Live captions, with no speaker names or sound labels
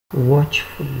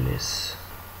Watchfulness.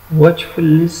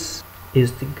 Watchfulness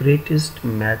is the greatest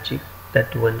magic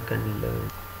that one can learn,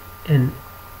 and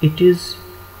it is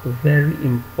very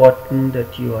important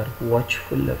that you are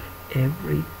watchful of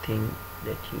everything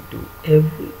that you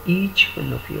do, each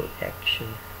one of your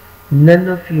actions. None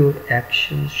of your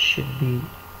actions should be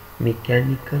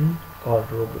mechanical or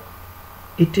robot.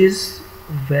 It is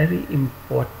very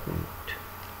important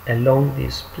along the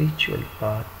spiritual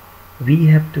path. We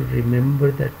have to remember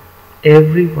that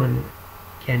everyone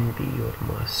can be your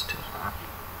master.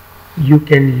 You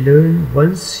can learn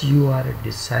once you are a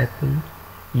disciple,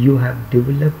 you have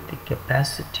developed the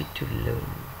capacity to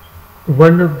learn.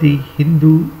 One of the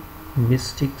Hindu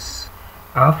mystics,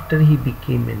 after he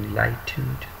became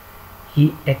enlightened,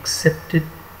 he accepted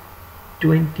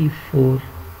 24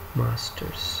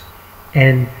 masters,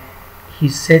 and he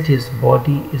said his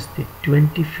body is the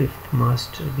 25th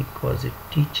master because it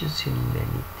teaches him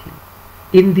many things.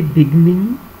 In the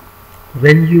beginning,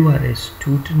 when you are a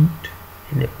student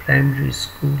in a primary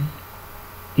school,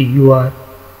 you are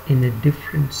in a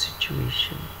different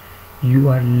situation. You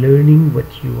are learning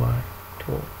what you are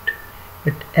taught.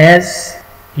 But as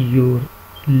your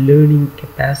learning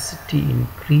capacity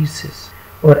increases,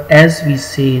 or as we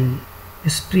say in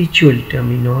spiritual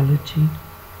terminology,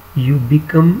 you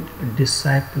become a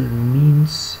disciple,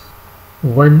 means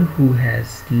one who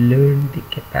has learned the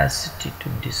capacity to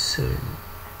discern.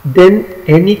 Then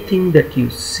anything that you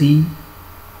see,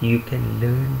 you can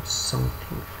learn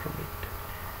something from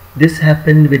it. This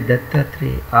happened with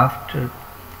Dattatreya after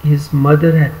his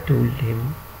mother had told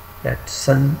him that,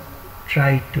 son,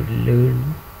 try to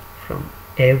learn from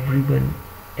everyone,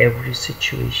 every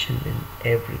situation and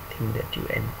everything that you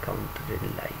encounter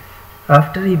in life.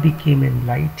 After he became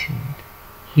enlightened,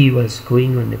 he was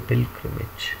going on a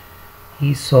pilgrimage.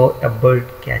 He saw a bird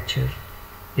catcher.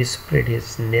 He spread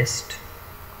his nest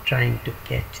trying to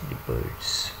catch the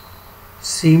birds.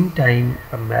 Same time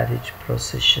a marriage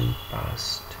procession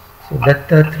passed. So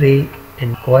Dattatreya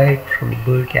inquired from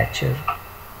bird catcher,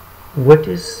 what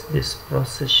is this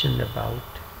procession about?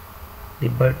 The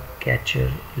bird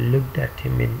catcher looked at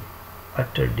him in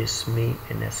utter dismay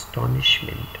and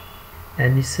astonishment,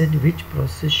 and he said, which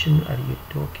procession are you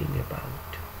talking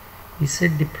about? He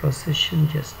said, the procession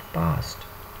just passed.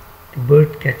 The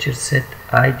bird catcher said,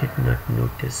 I did not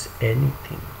notice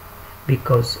anything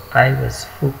because I was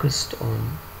focused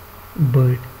on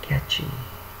bird catching.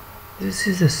 This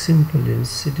is a simple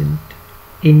incident.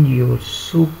 In your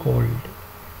so-called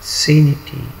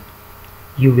sanity,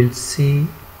 you will say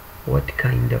what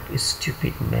kind of a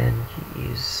stupid man he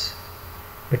is.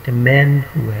 But a man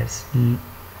who has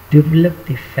developed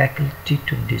the faculty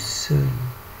to discern,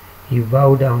 he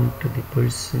bowed down to the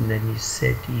person and he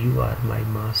said, you are my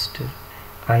master.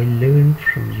 I learned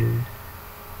from you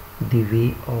the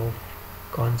way of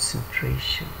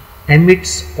concentration.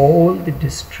 Amidst all the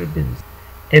disturbance,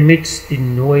 amidst the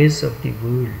noise of the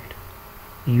world,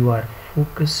 you are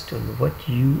focused on what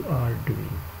you are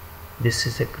doing. This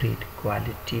is a great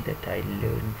quality that I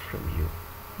learned from you.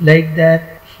 Like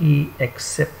that, he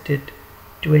accepted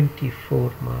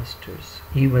 24 masters.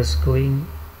 He was going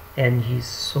and he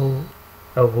saw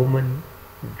a woman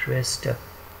dressed up,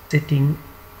 sitting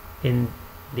in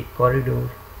the corridor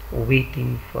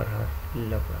waiting for her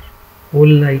lover. Whole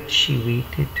night she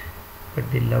waited,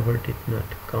 but the lover did not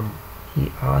come.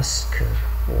 He asked her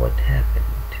what happened.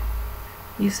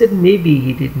 He said maybe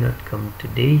he did not come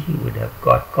today, he would have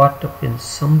got caught up in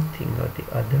something or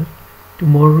the other.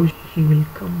 Tomorrow he will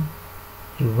come.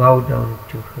 He bowed down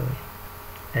to her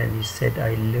and he said,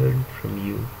 I learned from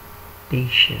you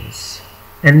patience.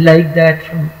 And like that,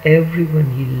 from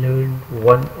everyone he learned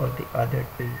one or the other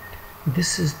trait.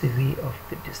 This is the way of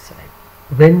the disciple.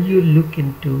 When you look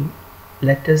into,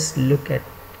 let us look at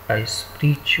a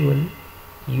spiritual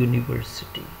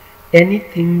university.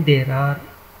 Anything there are,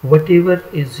 whatever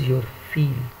is your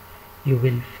field, you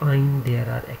will find there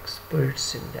are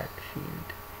experts in that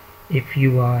field. If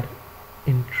you are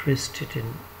interested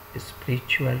in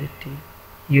spirituality,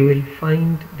 you will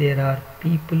find there are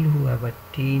people who have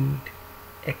attained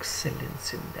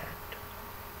excellence in that.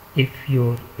 If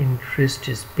your interest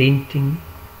is painting,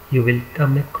 you will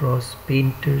come across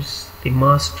painters, the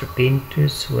master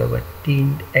painters who have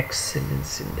attained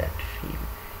excellence in that field.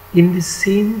 In the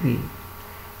same way,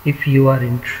 if you are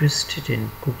interested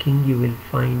in cooking, you will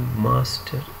find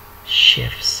master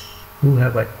chefs who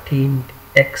have attained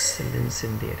excellence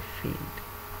in their field.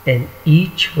 And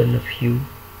each one of you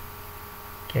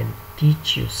can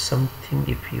teach you something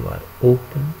if you are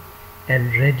open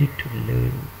and ready to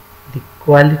learn. The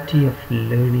quality of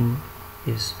learning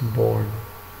is born.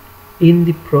 In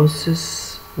the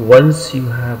process once you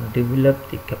have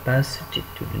developed the capacity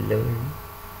to learn,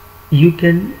 you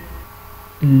can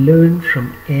learn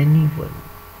from anyone,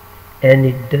 and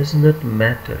it does not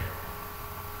matter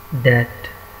that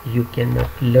you cannot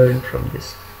learn from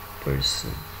this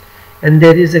person. And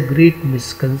there is a great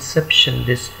misconception: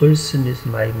 this person is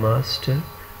my master,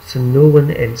 so no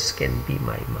one else can be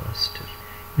my master.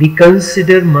 We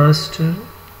consider master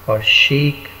or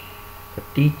sheikh or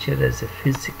teacher as a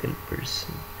physical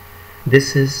person.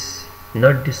 This is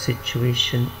not the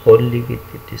situation only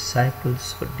with the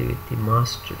disciples, but with the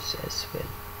masters as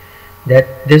well.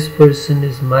 That this person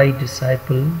is my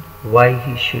disciple, why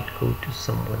he should go to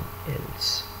someone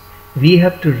else? We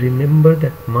have to remember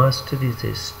that master is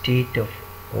a state of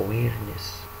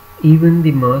awareness. Even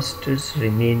the masters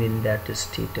remain in that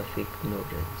state of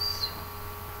ignorance.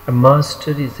 A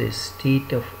master is a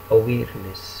state of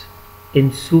awareness.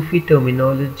 In Sufi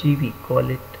terminology, we call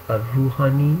it a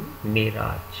Ruhani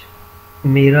Miraj.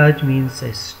 Miraj means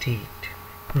a state.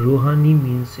 Ruhani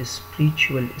means a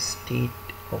spiritual state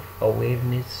of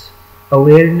awareness.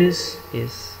 Awareness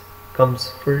comes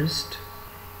first.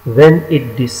 When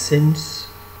it descends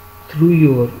through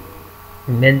your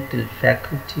mental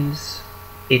faculties,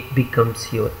 it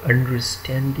becomes your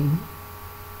understanding.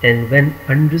 And when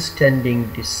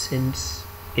understanding descends,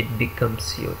 it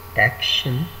becomes your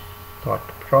action, thought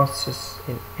process,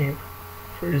 and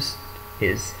first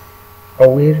is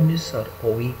awareness or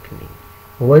awakening.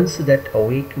 Once that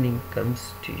awakening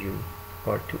comes to you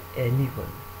or to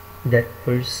anyone, that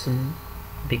person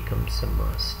becomes a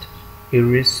master,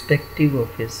 irrespective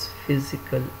of his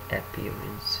physical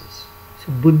appearances.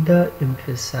 So Buddha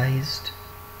emphasized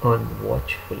on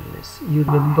watchfulness. You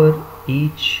remember,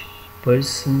 each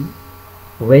person,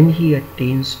 when he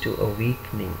attains to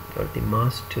awakening or the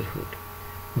masterhood,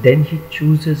 then he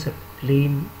chooses a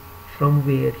plane from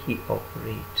where he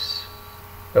operates.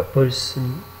 A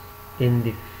person in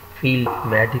the field of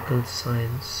medical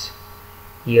science,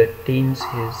 he attains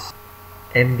his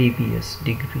MBBS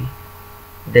degree,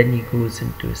 then he goes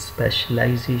into a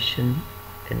specialization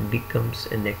and becomes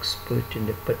an expert in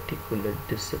a particular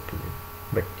discipline.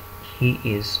 But he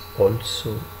is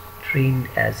also trained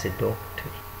as a doctor,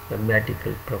 a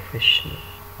medical professional.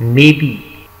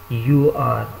 Maybe you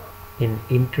are in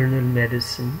internal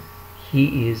medicine,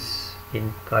 he is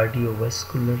in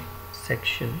cardiovascular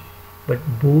section, but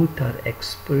both are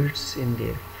experts in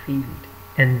their field,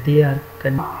 and they are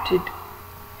connected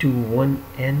to one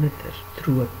another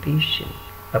through a patient.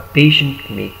 A patient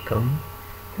may come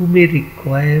who may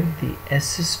require the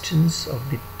assistance of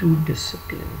the two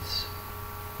disciplines.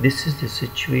 This is the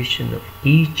situation of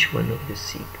each one of the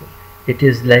seekers. It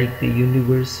is like the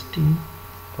university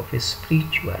of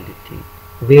spirituality,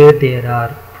 where there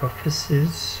are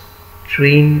professors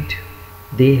trained,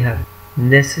 they have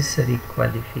necessary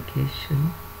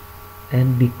qualification,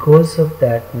 and because of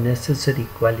that necessary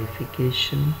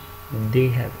qualification, they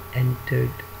have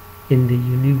entered in the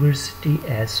university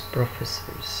as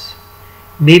professors.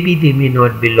 Maybe they may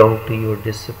not belong to your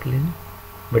discipline,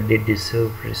 but they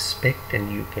deserve respect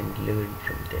and you can learn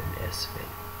from them as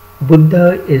well.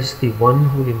 Buddha is the one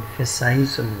who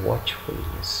emphasized on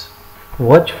watchfulness.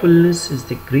 Watchfulness is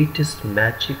the greatest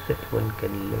magic that one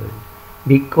can learn,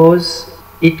 because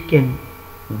it can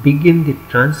begin the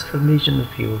transformation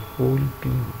of your whole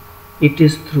being. It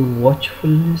is through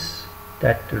watchfulness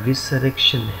that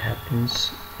resurrection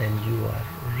happens and you are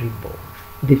reborn.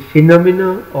 The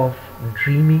phenomena of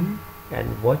dreaming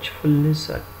and watchfulness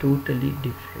are totally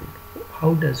different.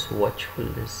 How does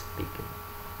watchfulness begin?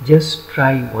 Just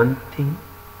try one thing.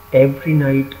 Every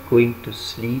night going to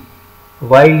sleep,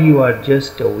 while you are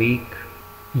just awake,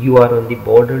 you are on the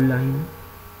borderline.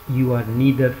 You are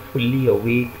neither fully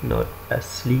awake nor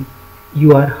asleep.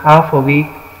 You are half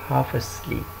awake, half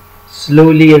asleep.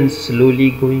 Slowly and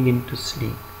slowly going into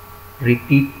sleep.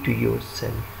 Repeat to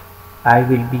yourself, I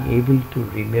will be able to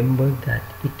remember that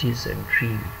it is a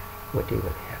dream, whatever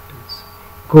happens.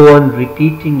 Go on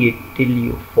repeating it till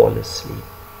you fall asleep.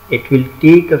 It will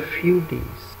take a few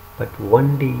days, but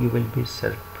one day you will be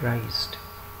surprised.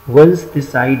 Once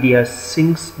this idea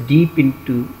sinks deep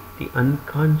into the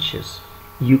unconscious,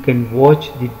 you can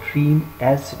watch the dream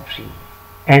as a dream.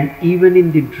 And even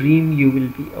in the dream you will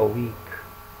be awake.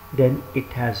 Then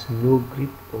it has no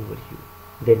grip over you.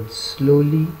 Then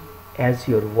slowly, as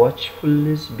your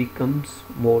watchfulness becomes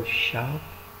more sharp,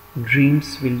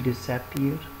 dreams will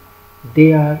disappear.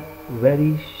 They are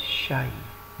very shy.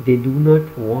 They do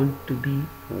not want to be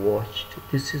watched.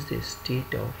 This is the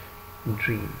state of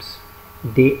dreams.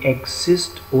 They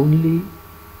exist only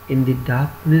in the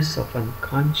darkness of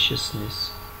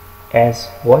unconsciousness. As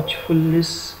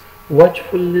watchfulness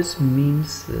Watchfulness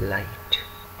means light,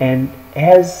 and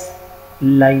as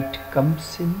light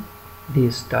comes in, they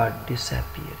start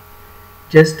disappearing.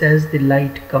 Just as the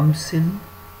light comes in,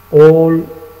 all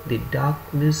the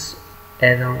darkness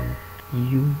around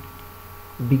you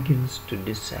begins to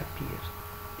disappear.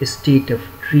 A state of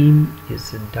dream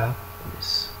is a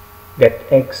darkness that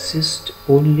exists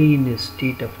only in a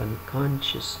state of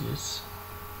unconsciousness.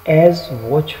 As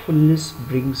watchfulness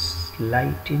brings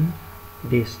light in,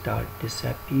 they start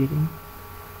disappearing.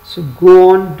 So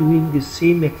go on doing the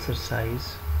same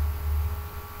exercise,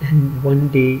 and one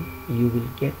day you will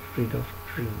get rid of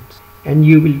dreams, and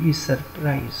you will be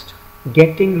surprised.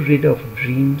 Getting rid of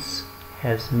dreams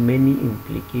has many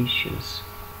implications.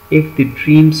 If the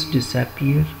dreams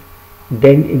disappear,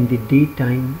 then in the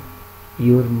daytime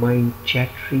your mind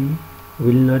chattering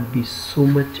will not be so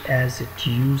much as it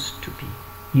used to be.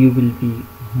 You will be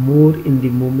more in the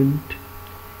moment,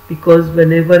 because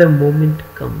whenever a moment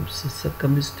comes, a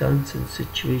circumstance and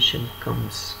situation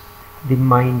comes, the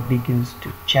mind begins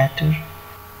to chatter,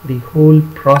 the whole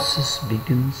process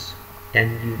begins,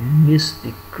 and you miss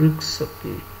the crux of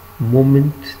the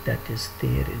moment that is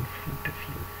there in front of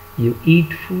you. You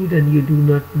eat food and you do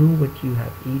not know what you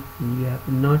have eaten. You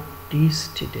have not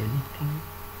tasted anything.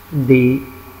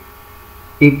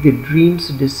 If the dreams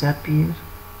disappear,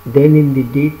 then in the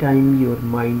daytime your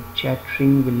mind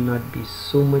chattering will not be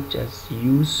so much as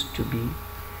used to be.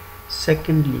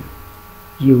 Secondly,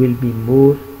 you will be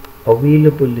more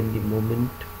available in the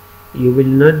moment. You will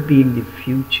not be in the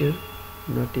future,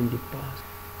 not in the past.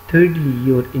 Thirdly,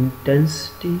 your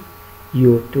intensity,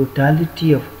 your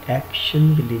totality of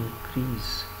action will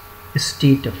increase. A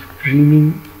state of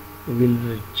dreaming will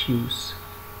reduce.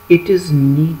 It is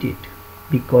needed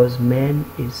because man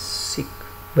is sick.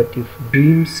 But if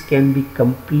dreams can be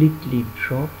completely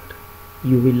dropped,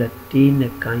 you will attain a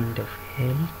kind of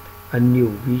health, a new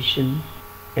vision,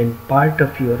 and part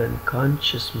of your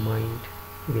unconscious mind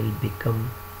will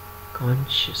become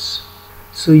conscious.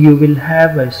 So you will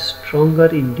have a stronger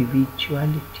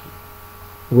individuality.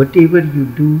 Whatever you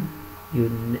do,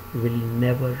 you will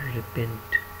never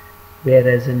repent.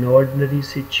 Whereas in ordinary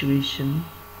situation,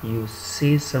 you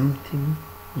say something,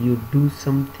 you do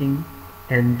something,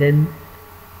 and then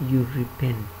you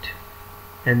repent.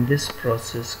 And this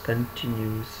process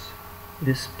continues.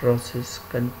 This process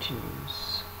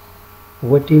continues.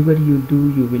 Whatever you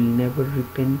do, you will never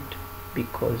repent,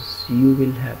 because you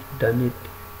will have done it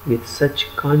with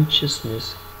such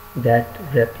consciousness that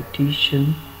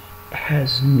repetition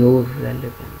has no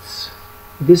relevance.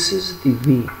 This is the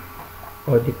way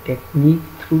or the technique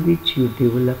through which you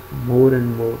develop more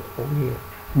and more aware,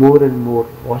 more and more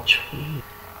watchful.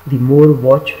 The more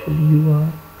watchful you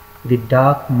are, the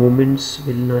dark moments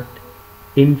will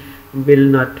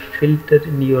not filter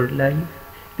in your life,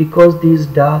 because these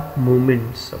dark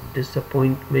moments of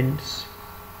disappointments,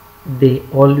 they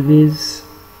always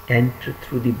enter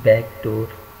through the back door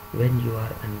when you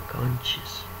are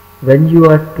unconscious. When you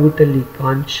are totally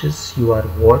conscious, you are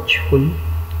watchful,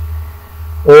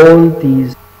 all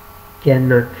these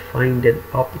cannot find an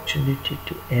opportunity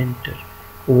to enter.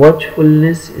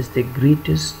 Watchfulness is the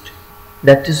greatest.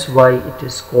 That is why it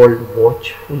is called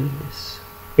watchfulness.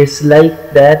 It's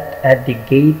like that at the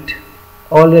gate,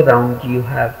 all around you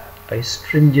have a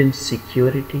stringent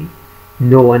security.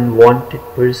 No unwanted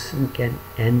person can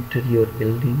enter your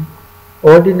building.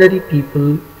 Ordinary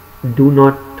people do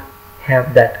not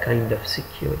have that kind of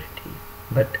security.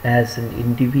 But as an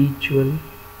individual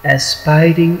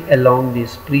aspiring along the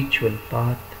spiritual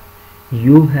path,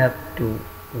 you have to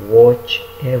watch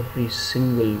every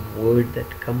single word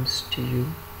that comes to you.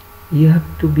 You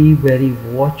have to be very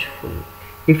watchful.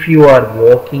 If you are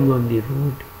walking on the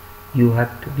road, you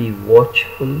have to be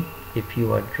watchful. If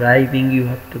you are driving, you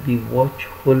have to be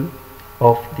watchful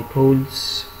of the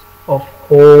poles, of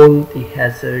all the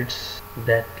hazards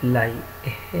that lie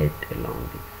ahead along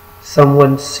the way.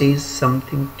 Someone says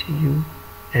something to you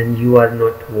and you are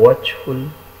not watchful,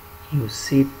 you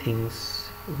say things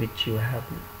which you have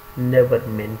never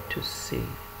meant to say.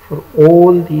 For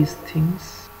all these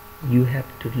things, you have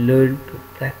to learn to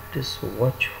practice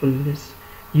watchfulness.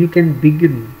 You can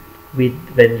begin with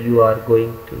when you are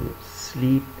going to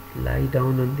sleep, lie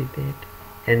down on the bed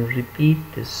and repeat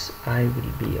this, I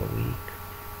will be awake.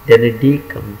 Then a day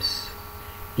comes,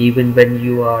 even when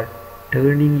you are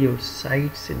turning your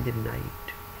sights in the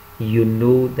night, you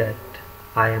know that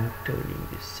I am turning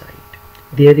this side.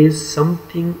 There is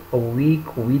something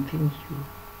awake within you.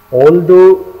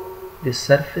 Although the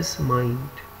surface mind,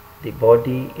 the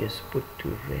body is put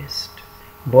to rest.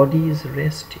 Body is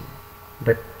resting,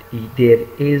 but there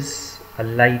is a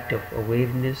light of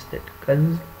awareness that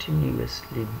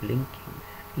continuously blinking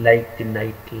like the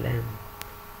night lamp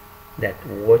that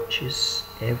watches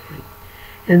everything.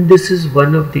 And this is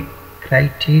one of the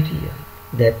criteria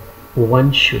that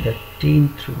one should attain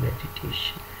through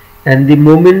meditation. And the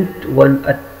moment one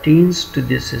attains to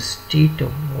this state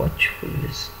of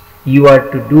watchfulness, you are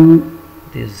to do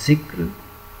the zikr,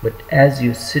 but as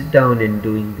you sit down and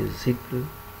doing the zikr,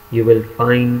 you will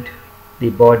find the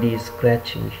body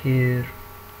scratching here,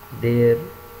 there,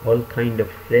 all kind of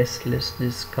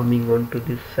restlessness coming onto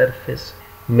the surface,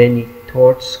 many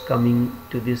thoughts coming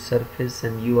to the surface,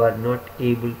 and you are not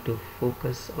able to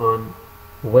focus on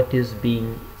what is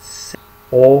being said,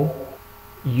 or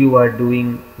you are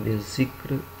doing the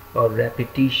zikr or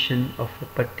repetition of a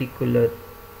particular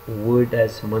word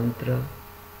as mantra,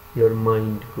 your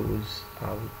mind goes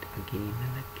out again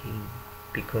and again,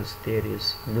 because there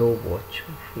is no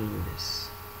watchfulness,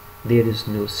 there is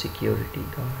no security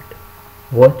guard.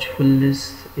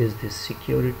 Watchfulness is the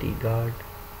security guard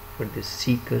for the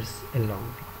seekers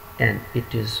along, and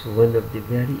it is one of the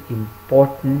very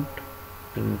important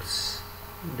things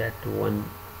that one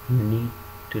need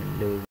to learn.